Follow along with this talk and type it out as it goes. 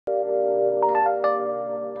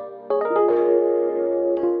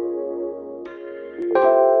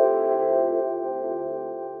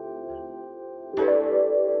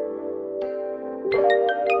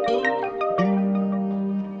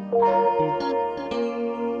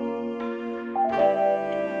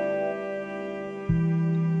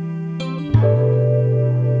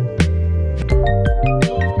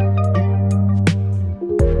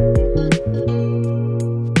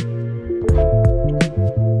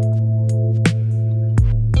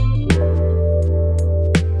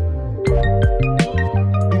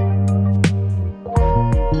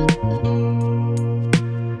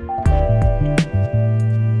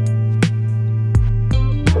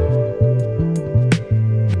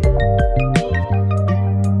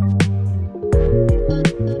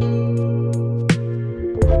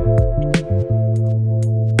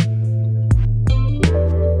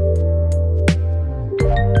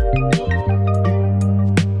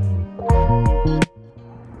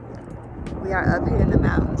are up here in the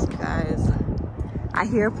mountains, you guys. I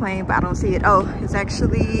hear a plane, but I don't see it. Oh, it's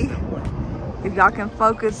actually, if y'all can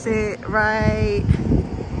focus it right,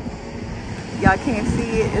 y'all can't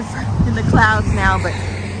see it. It's in the clouds now, but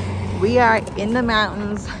we are in the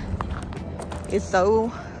mountains. It's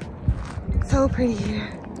so pretty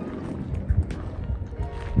here.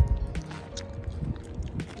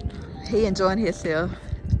 He enjoying himself.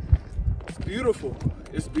 It's beautiful.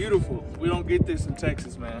 It's beautiful. We don't get this in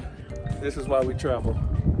Texas, man. This is why we travel.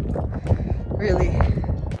 Really?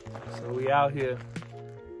 So we out here,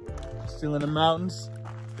 still in the mountains.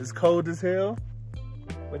 It's cold as hell.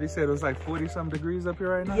 But he said it was like 40-something degrees up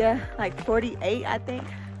here right now? Yeah, like 48, I think.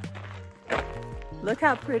 Look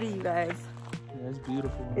how pretty, you guys. Yeah, it's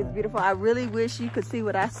beautiful, man. It's beautiful. I really wish you could see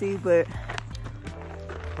what I see, but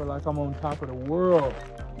I feel like I'm on top of the world.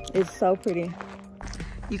 it's so pretty.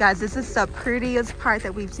 You guys, this is the prettiest part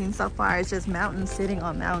that we've seen so far. It's just mountains sitting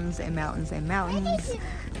on mountains and mountains and mountains.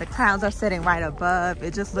 The clouds are sitting right above.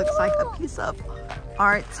 It just looks like a piece of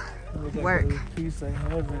art work. Like a piece of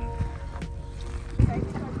heaven.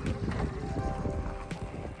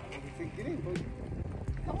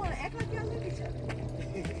 Come on, act like y'all look at each other.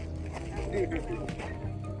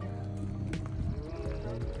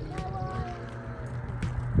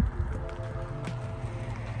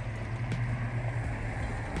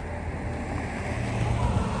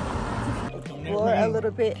 Or a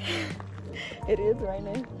little bit. It is right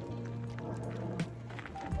now.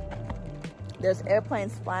 There's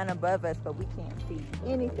airplanes flying above us, but we can't see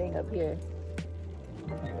anything up here.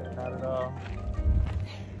 Yeah, not at all.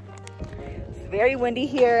 It's very windy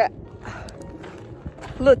here.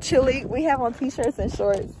 A little chilly. We have on t-shirts and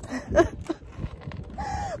shorts.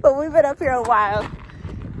 But we've been up here a while.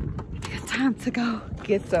 It's time to go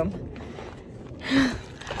get some.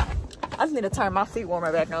 I just need to turn my seat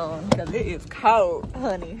warmer back on because it is cold,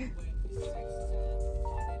 honey.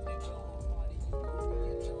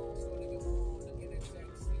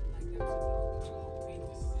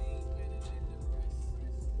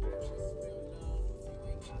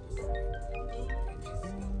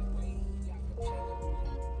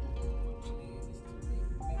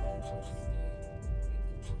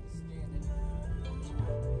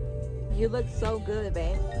 You look so good,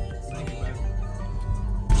 babe.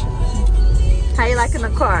 How you liking the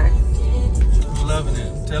car? I'm loving it.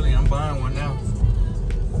 I'm telling you, I'm buying one now.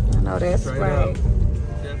 I know that's Straight right. up.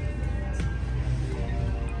 Yeah.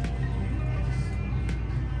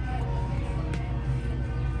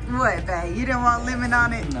 What, babe? You didn't want lemon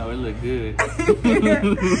on it? No, it looked good.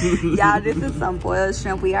 Y'all, this is some boiled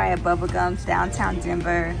shrimp. We are at Bubblegum's downtown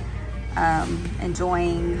Denver,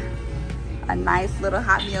 enjoying a nice little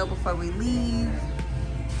hot meal before we leave.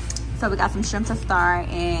 So we got some shrimp to start,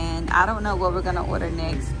 and I don't know what we're gonna order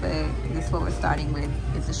next, but this is what we're starting with,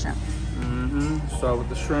 is the shrimp. Start with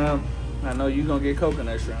the shrimp. I know you're gonna get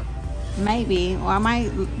coconut shrimp. Maybe, or I might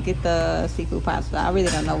get the seafood pasta. I really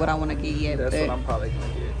don't know what I want to get yet. That's what I'm probably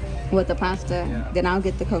gonna get. With the pasta? Yeah. Then I'll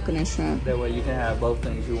get the coconut shrimp. That way you can have both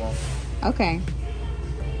things you want. Okay.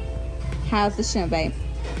 How's the shrimp, babe?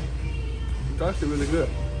 It's actually really good.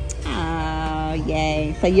 Oh,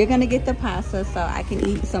 yay. So you're going to get the pasta so I can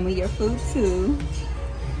eat some of your food too.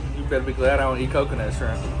 You better be glad I don't eat coconut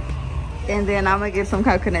shrimp. And then I'm going to get some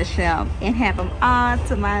coconut shrimp and have them all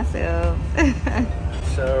to myself.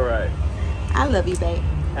 So right. I love you, babe.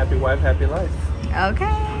 Happy wife, happy life.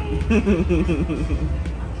 Okay.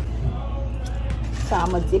 So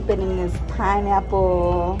I'm going to dip it in this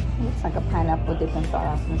pineapple. Looks like a pineapple dipping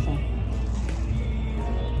sauce. Let me see.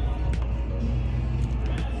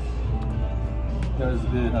 That was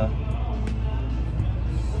good, huh?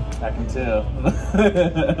 I can tell.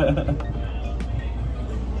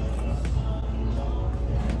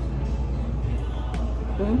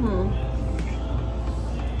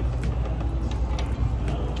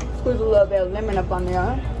 Squeeze a little bit of lemon up on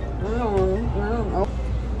there.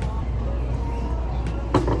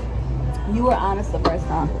 You were honest the first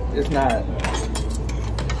time. It's not.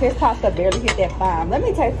 His pasta barely hit that 5. Let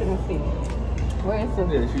me taste it and see. Where is it?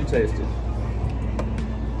 Yes, you taste it.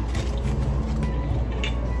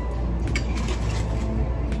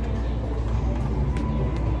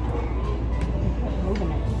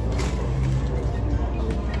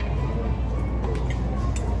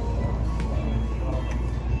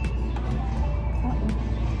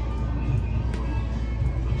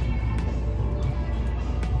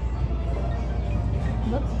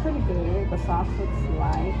 Looks pretty good. The sauce looks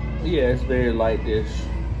light. Yeah, it's very light dish.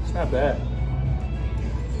 It's not bad.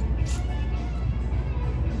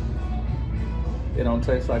 It don't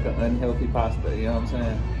taste like an unhealthy pasta, you know what I'm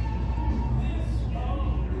saying?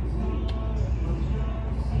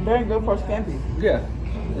 Very good for scampi. Yeah,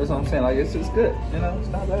 that's what I'm saying. Like it's good. You know, it's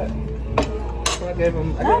not bad. So I gave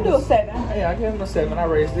him. I'll do a 7. Yeah, I gave him a 7. I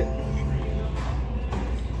raised it.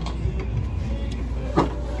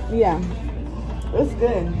 Yeah, it's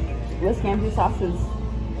good. This scampi sauce is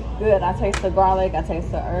good. I taste the garlic. I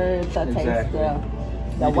taste the herbs. I taste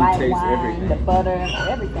the white wine, the butter,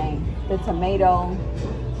 everything. The tomato.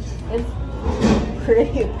 It's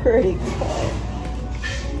pretty good.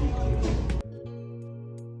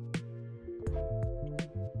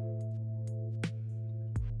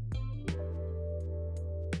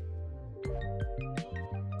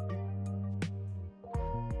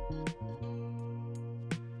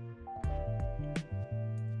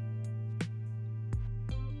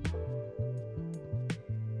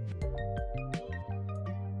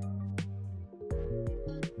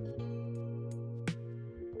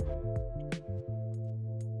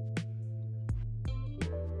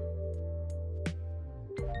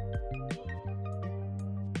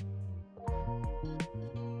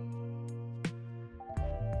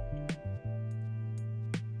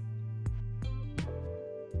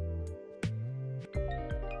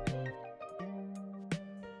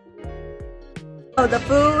 So the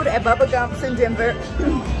food at Bubba Gump's in Denver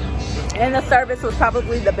and the service was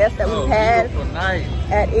probably the best that we've had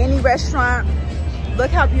at any restaurant.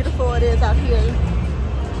 Look how beautiful it is out here.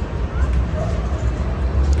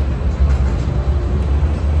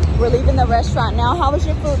 We're leaving the restaurant now. How was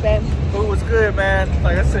your food, babe? Food was good, man.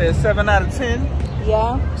 Like I said, 7 out of 10.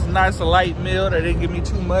 Yeah. It's a nice, light meal. They didn't give me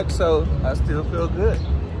too much, so I still feel good.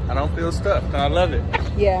 I don't feel stuffed. I love it.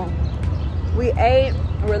 Yeah. We ate.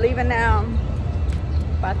 We're leaving now.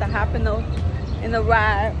 About to hop in the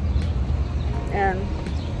ride, and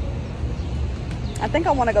I think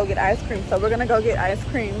I want to go get ice cream, so we're gonna go get ice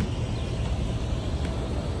cream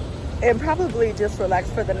and probably just relax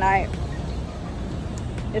for the night.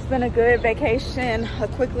 It's been a good vacation, a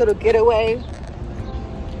quick little getaway.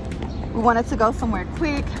 We wanted to go somewhere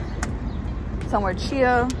quick, somewhere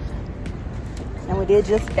chill, and we did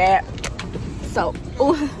just that. So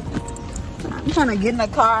I'm trying to get in the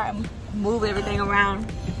car and move everything around.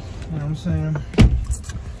 You know what I'm saying?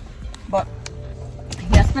 But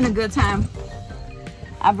yeah, it's been a good time.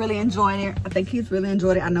 I've really enjoyed it. I think he's really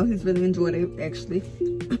enjoyed it. I know he's really enjoyed it, actually.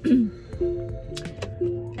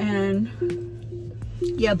 And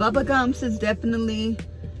yeah, Bubba Gump's is definitely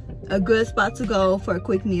a good spot to go for a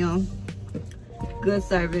quick meal. Good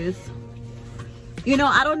service. You know,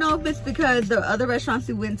 I don't know if it's because the other restaurants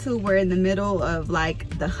we went to were in the middle of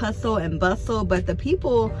like the hustle and bustle, but the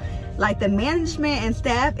people, like the management and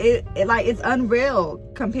staff, it's unreal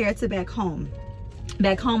compared to back home.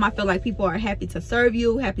 Back home, I feel like people are happy to serve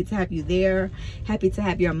you, happy to have you there, happy to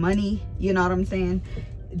have your money. You know what I'm saying?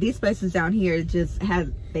 These places down here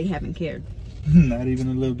they haven't cared. Not even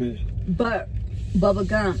a little bit. But Bubba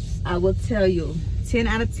Gump's, I will tell you, 10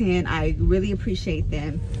 out of 10. I really appreciate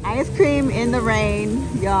them. Ice cream in the rain.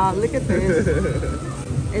 Y'all, look at this.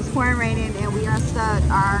 It's pouring raining and we are stuck.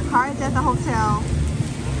 Our car is at the hotel.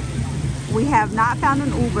 We have not found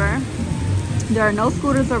an Uber. There are no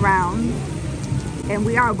scooters around. And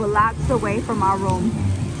we are blocks away from our room.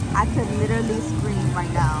 I could literally scream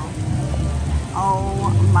right now.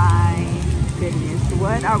 Oh my goodness.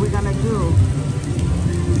 What are we gonna do?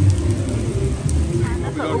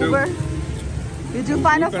 Uber? Did you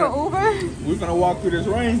find us for Uber? We're gonna walk through this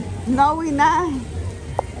rain. No, we not.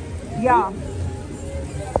 Y'all.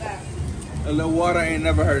 A little water ain't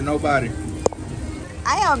never hurt nobody.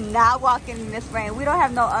 I am not walking in this rain. We don't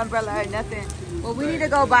have no umbrella or nothing. Well, we need to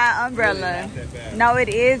go buy an umbrella. No, it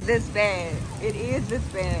is this bad. It is this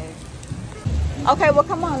bad. Okay, well,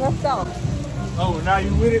 come on, let's go. Oh, now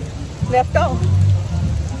you with it? Let's go.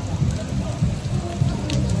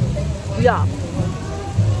 Yeah.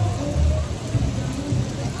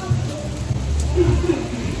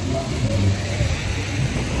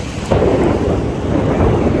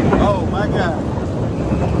 Oh my God.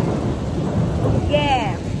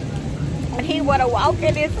 Yeah. And he wanna walk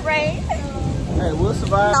in this rain. Hey, we'll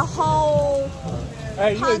survive. The whole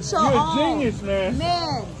hey, you're a genius, man.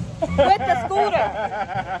 Man, with the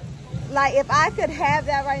scooter. Like, if I could have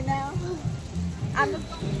that right now,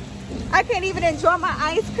 I can't even enjoy my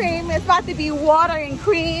ice cream. It's about to be water and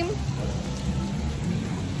cream.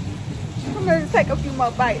 I'm gonna take a few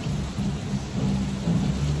more bites.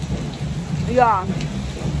 Yeah.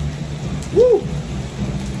 Woo.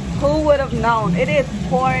 Who would have known? It is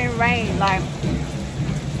pouring rain. Like,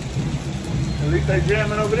 at least they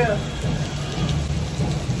jamming over there.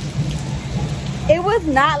 it was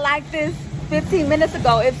not like this 15 minutes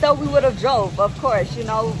ago. If so, we would have drove, of course, you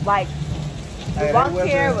know, like We walked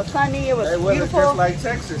here, it was sunny, it was beautiful. Just like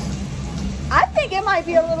Texas. I think it might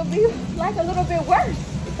be a little bit worse.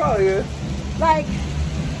 It probably is. Like,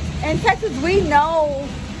 in Texas, we know,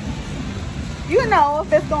 you know,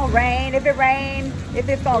 if it's gonna rain, if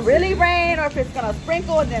it's gonna really rain, or if it's gonna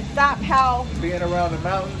sprinkle and then stop. How being around the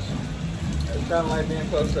mountains, it's kind of like being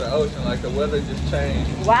close to the ocean, like the weather just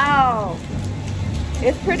changed. Wow.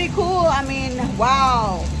 It's pretty cool. I mean,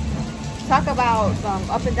 wow. Talk about some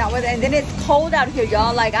up and down weather. And then it's cold out here,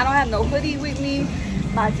 y'all. Like, I don't have no hoodie with me.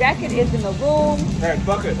 My jacket is in the room. Hey,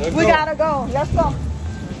 bucket, let's go. We gotta go. Let's go.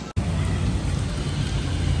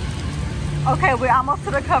 Okay, we're almost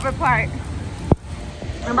to the covered part.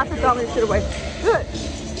 I'm about to throw this shit away. Good.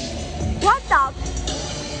 What the?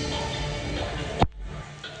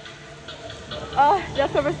 Oh,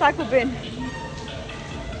 that's a recycle bin.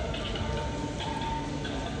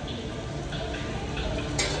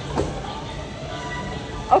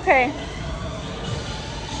 Okay.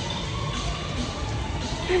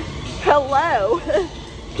 Hello.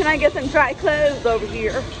 Can I get some dry clothes over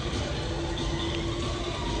here?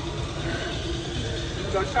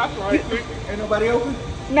 Go shopping right quick. Ain't nobody open?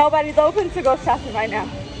 Nobody's open to go shopping right now.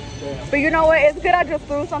 Damn. But you know what? It's good I just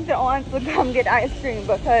threw something on to come get ice cream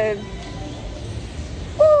because,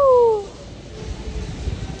 woo.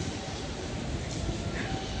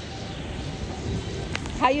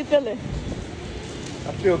 How you feeling?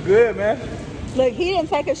 I feel good, man. Look, he didn't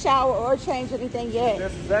take a shower or change anything yet.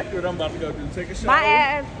 That's exactly what I'm about to go do. Take a shower. My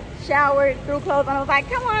ass showered, threw clothes on. I was like,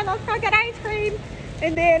 come on, let's go get ice cream.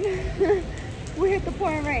 And then we hit the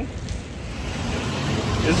pouring rain.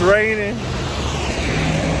 It's raining.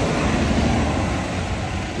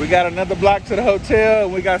 We got another block to the hotel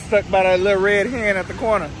and we got stuck by that little red hen at the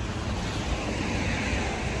corner.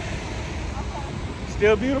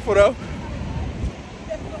 Still beautiful though.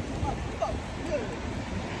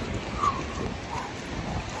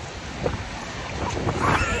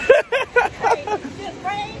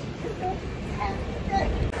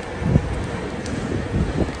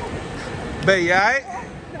 Bae, you alright?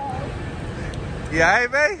 No. You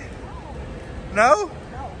alright, bae? No?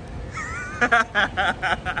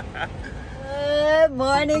 Good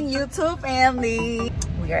morning, YouTube family.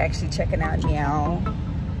 We are actually checking out now.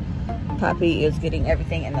 Poppy is getting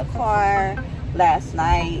everything in the car. Last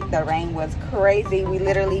night, the rain was crazy. We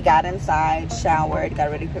literally got inside, showered, got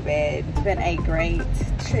ready for bed. It's been a great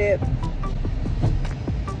trip.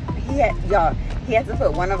 He had to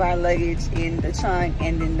put one of our luggage in the trunk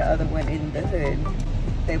and then the other one in the hood.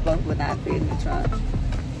 They both would not fit in the trunk.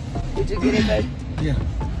 Did you get it, babe? Yeah,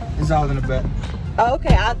 it's all in the back. Oh,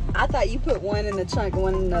 okay. I thought you put one in the trunk and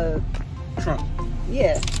one in the trunk.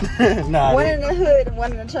 Yeah. Nah, one in the hood and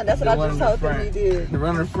one in the trunk. That's what I just told them you did. The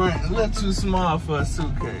one in the front is a little too small for a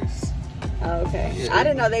suitcase. Oh, okay. Yeah. I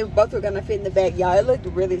didn't know they both were gonna fit in the back, y'all. It looked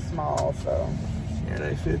really small, so. Yeah,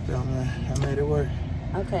 they fit though, man. I made it work.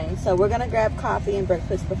 Okay, so we're gonna grab coffee and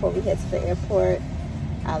breakfast before we head to the airport.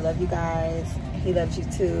 I love you guys. He loves you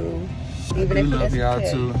too. Even if he love y'all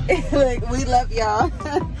too. Like, we love y'all.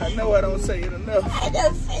 I know I don't say it enough. I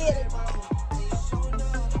don't say it.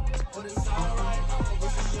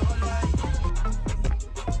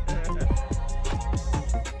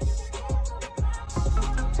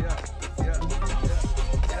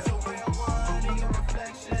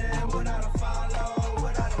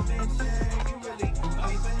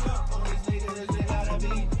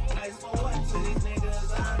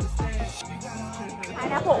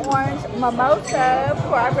 Pineapple orange mimosa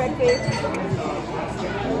for our breakfast.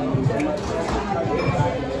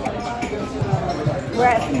 We're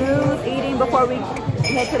at Snooze eating before we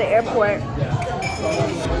head to the airport.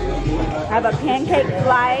 I have a pancake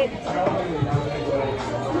flight.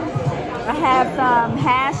 I have some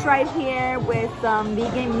hash right here with some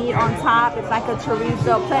vegan meat on top. It's like a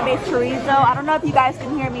chorizo, plant-based chorizo. I don't know if you guys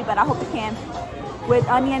can hear me, but I hope you can. With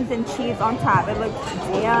onions and cheese on top. It looks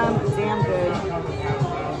damn good.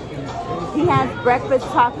 He has breakfast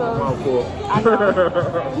tacos. Oh, cool. I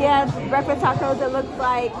know. He has breakfast tacos that looks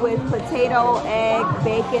like with potato, egg,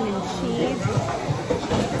 bacon, and cheese.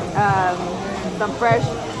 Some fresh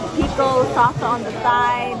pico salsa on the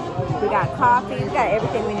side. We got coffee. We got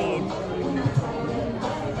everything we need.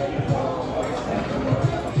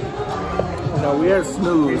 You know, we at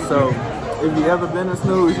Snooze, so if you ever been to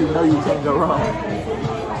Snooze, you know you can't go wrong.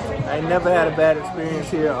 I ain't never had a bad experience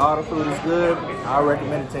here. All the food is good. I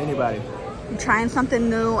recommend it to anybody. I'm trying something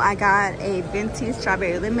new. I got a venti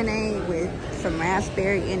strawberry lemonade with some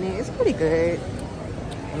raspberry in it. It's pretty good.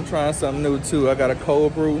 I'm trying something new too. I got a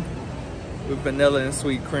cold brew with vanilla and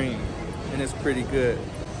sweet cream, and it's pretty good.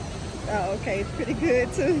 Oh, okay. It's pretty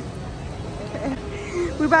good too.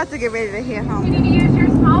 We're about to get ready to head home. You need to use your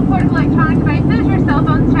small portable electronic devices, your cell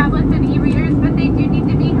phones, tablets, and e-readers, but they do need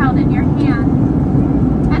to be held in your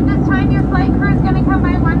hands. At this time, your flight crew is going to come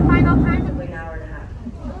by one final time. An hour and a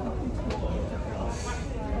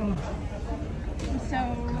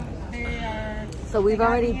half. So we've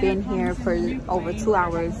already been here for over 2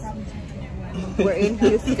 hours. We're in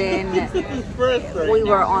Houston. We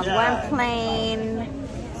were on one plane.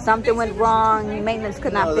 Something went wrong. Maintenance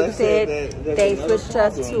could not fix it. They switched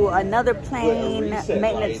us to another plane.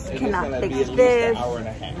 Maintenance cannot fix this.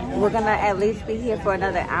 We're gonna at least be here for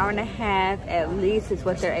another hour and a half. At least is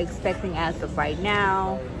what they're expecting as of right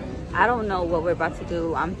now. I don't know what we're about to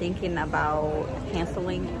do. I'm thinking about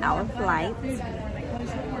canceling our flight,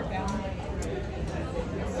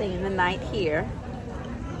 staying the night here,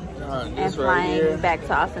 and flying back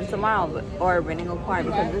to Austin tomorrow, or renting a car,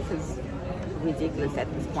 because this is ridiculous at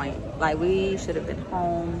this point. Like, we should have been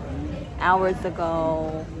home hours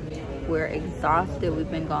ago. We're exhausted.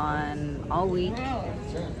 We've been gone all week.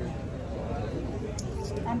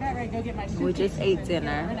 We just ate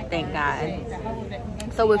dinner, thank God.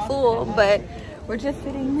 So we're full, but we're just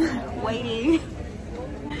sitting waiting.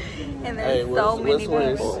 And there's so many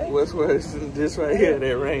people. What's worse than this right here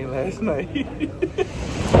that rained last night?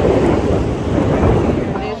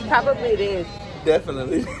 It's probably this.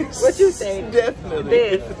 Definitely this. What you say?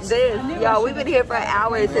 Definitely this. Y'all, we've been here for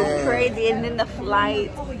hours. It's crazy. And then the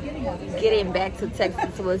flight getting back to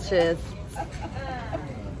Texas was just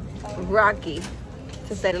rocky,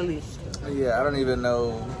 to say the least. Yeah, I don't even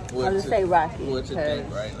know what to say rocky, what to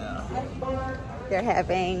think right now. They're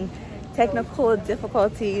having technical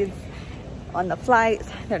difficulties on the flights.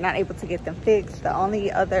 They're not able to get them fixed. The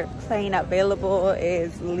only other plane available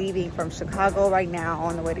is leaving from Chicago right now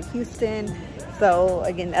on the way to Houston. So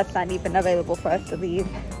again, that's not even available for us to leave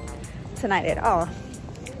tonight at all.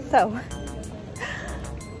 So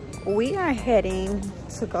we are heading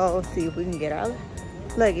to go see if we can get our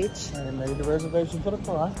luggage. I made the reservation for the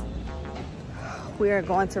car. We are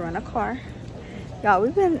going to rent a car. Y'all,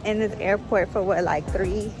 we've been in this airport for what, like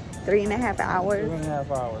three and a half hours?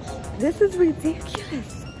 3.5 hours. This is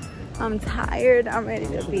ridiculous. I'm tired. I'm ready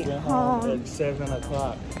to be home. At 7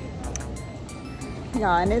 o'clock.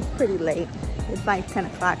 Y'all, and it's pretty late. It's like 10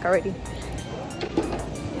 o'clock already.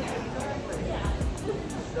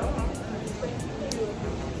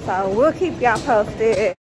 So we'll keep y'all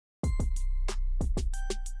posted.